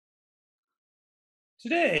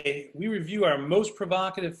Today, we review our most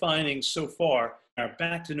provocative findings so far in our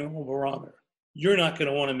Back to Normal Barometer. You're not going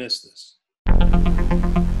to want to miss this.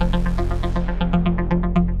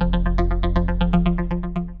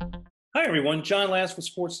 Hi, everyone. John Last with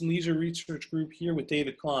Sports and Leisure Research Group here with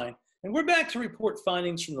David Klein. And we're back to report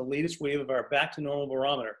findings from the latest wave of our Back to Normal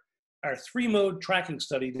Barometer, our three-mode tracking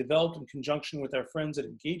study developed in conjunction with our friends at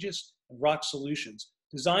Engageous and Rock Solutions,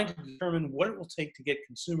 designed to determine what it will take to get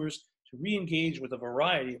consumers to re-engage with a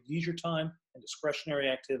variety of leisure time and discretionary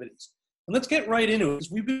activities. And let's get right into it,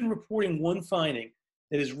 because we've been reporting one finding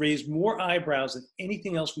that has raised more eyebrows than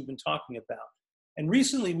anything else we've been talking about. And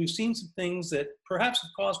recently, we've seen some things that perhaps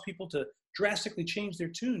have caused people to drastically change their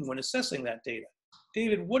tune when assessing that data.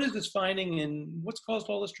 David, what is this finding and what's caused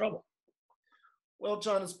all this trouble? Well,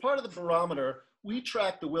 John, as part of the barometer, we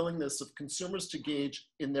track the willingness of consumers to engage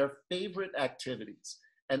in their favorite activities.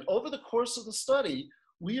 And over the course of the study,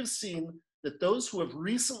 we have seen that those who have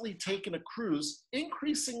recently taken a cruise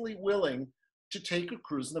increasingly willing to take a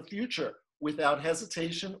cruise in the future without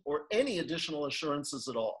hesitation or any additional assurances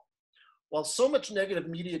at all. While so much negative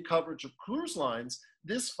media coverage of cruise lines,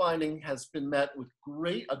 this finding has been met with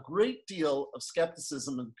a great deal of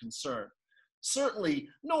skepticism and concern. Certainly,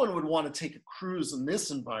 no one would want to take a cruise in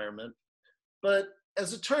this environment, but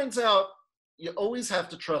as it turns out, you always have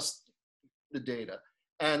to trust the data.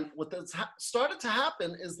 And what has started to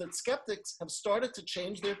happen is that skeptics have started to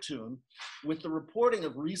change their tune with the reporting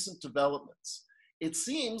of recent developments. It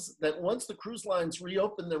seems that once the cruise lines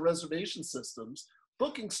reopened their reservation systems,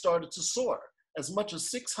 bookings started to soar as much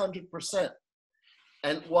as 600%.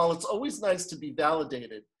 And while it's always nice to be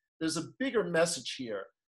validated, there's a bigger message here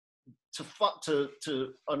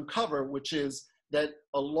to uncover, which is that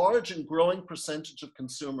a large and growing percentage of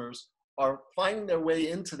consumers are finding their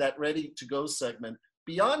way into that ready-to-go segment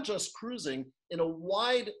beyond just cruising in a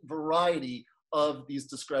wide variety of these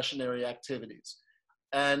discretionary activities.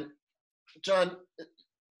 And John,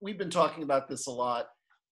 we've been talking about this a lot.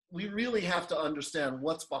 We really have to understand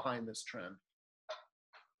what's behind this trend.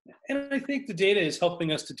 And I think the data is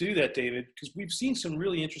helping us to do that, David, because we've seen some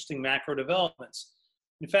really interesting macro developments.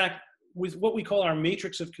 In fact, with what we call our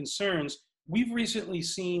matrix of concerns, we've recently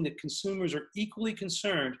seen that consumers are equally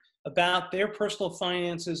concerned about their personal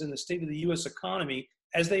finances and the state of the U.S. economy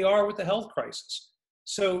as they are with the health crisis.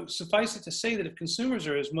 So suffice it to say that if consumers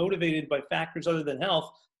are as motivated by factors other than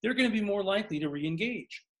health, they're going to be more likely to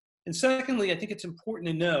re-engage. And secondly, I think it's important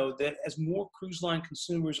to know that as more cruise line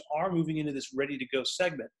consumers are moving into this ready-to-go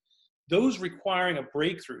segment, those requiring a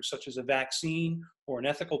breakthrough, such as a vaccine or an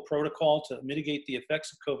ethical protocol to mitigate the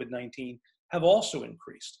effects of COVID-19, have also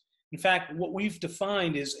increased. In fact, what we've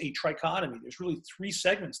defined is a trichotomy. There's really three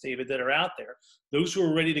segments, David, that are out there. Those who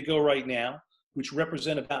are ready to go right now, which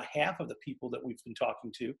represent about half of the people that we've been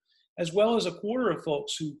talking to, as well as a quarter of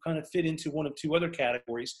folks who kind of fit into one of two other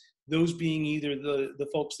categories, those being either the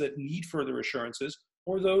folks that need further assurances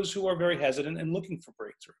or those who are very hesitant and looking for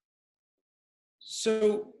breakthrough.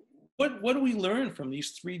 So what do we learn from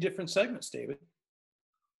these three different segments, David?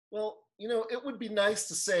 Well, it would be nice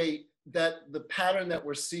to say that the pattern that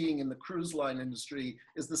we're seeing in the cruise line industry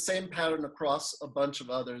is the same pattern across a bunch of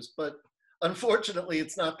others, but unfortunately,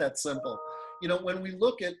 it's not that simple. When we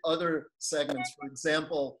look at other segments, for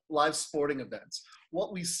example, live sporting events,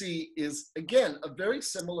 what we see is, again, a very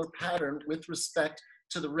similar pattern with respect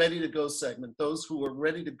to the ready-to-go segment, those who are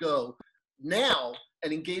ready to go now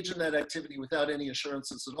and engage in that activity without any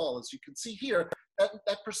assurances at all. As you can see here,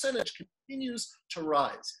 that percentage continues to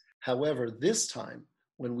rise. However, this time,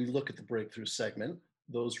 when we look at the breakthrough segment,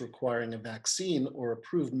 those requiring a vaccine or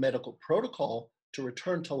approved medical protocol to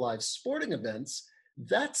return to live sporting events,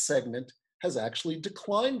 that segment has actually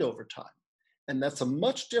declined over time. And that's a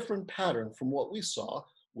much different pattern from what we saw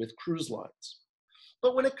with cruise lines.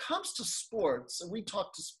 But when it comes to sports, and we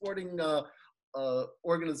talk to sporting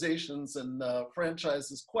organizations and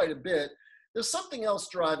franchises quite a bit, there's something else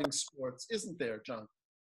driving sports, isn't there, John?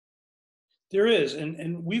 There is,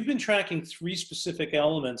 and we've been tracking three specific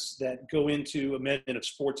elements that go into a measurement of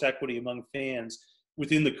sports equity among fans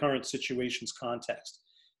within the current situation's context.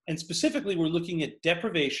 And specifically, we're looking at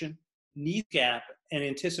deprivation, need gap, and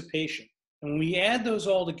anticipation. And when we add those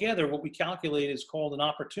all together, what we calculate is called an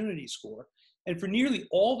opportunity score. And for nearly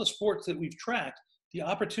all the sports that we've tracked, the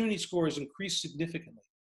opportunity score has increased significantly.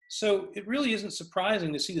 So it really isn't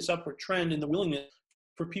surprising to see this upward trend in the willingness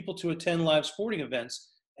for people to attend live sporting events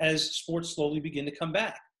as sports slowly begin to come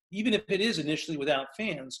back. Even if it is initially without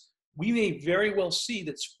fans, we may very well see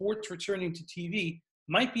that sports returning to TV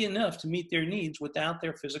might be enough to meet their needs without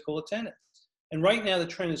their physical attendance. And right now, the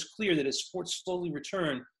trend is clear that as sports slowly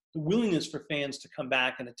return, the willingness for fans to come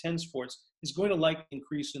back and attend sports is going to likely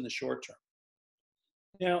increase in the short term.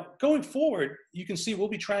 Now, going forward, you can see we'll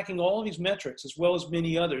be tracking all of these metrics as well as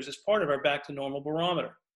many others as part of our Back to Normal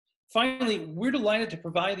Barometer. Finally, we're delighted to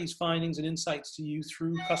provide these findings and insights to you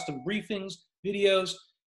through custom briefings, videos,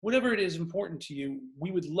 whatever it is important to you,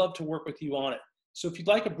 we would love to work with you on it. So if you'd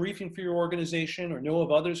like a briefing for your organization or know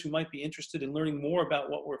of others who might be interested in learning more about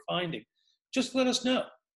what we're finding, just let us know.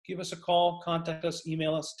 Give us a call, contact us,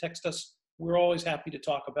 email us, text us. We're always happy to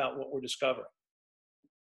talk about what we're discovering.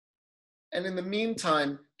 And in the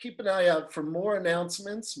meantime, keep an eye out for more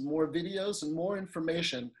announcements, more videos, and more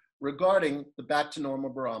information regarding the Back to Normal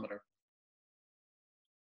Barometer.